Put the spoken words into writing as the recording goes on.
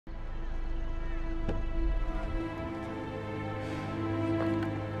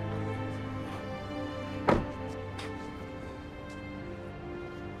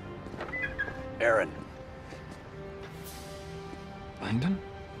Aaron. Langdon?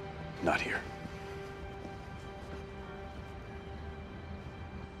 Not here.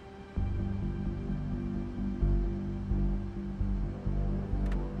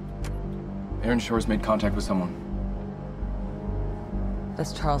 Aaron Shore's made contact with someone.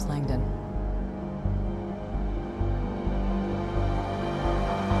 That's Charles Langdon.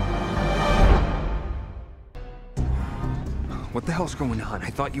 What the hell's going on? I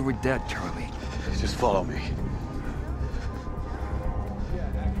thought you were dead, Charlie. Just follow me.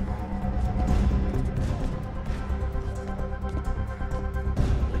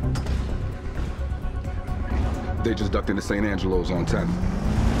 They just ducked into St. Angelo's on 10.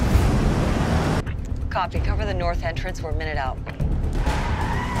 Copy. Cover the north entrance. We're a minute out.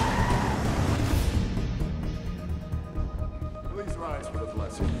 Please rise for the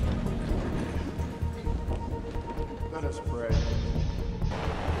blessing. Let us pray.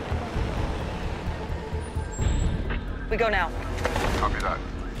 We go now. Copy that.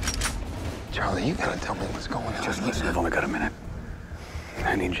 Charlie, you gotta tell me what's going on. Just listen, I've only got a minute.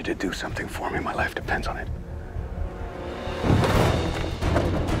 I need you to do something for me. My life depends on it.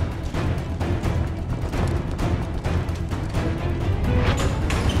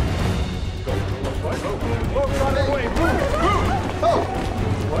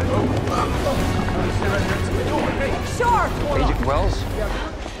 Shore! Agent Wells?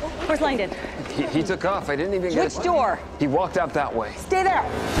 Where's Langdon? He took off. I didn't even get Which door? He walked out that way. Stay there.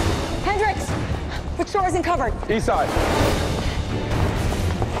 Hendricks! Put Shore isn't covered. East side.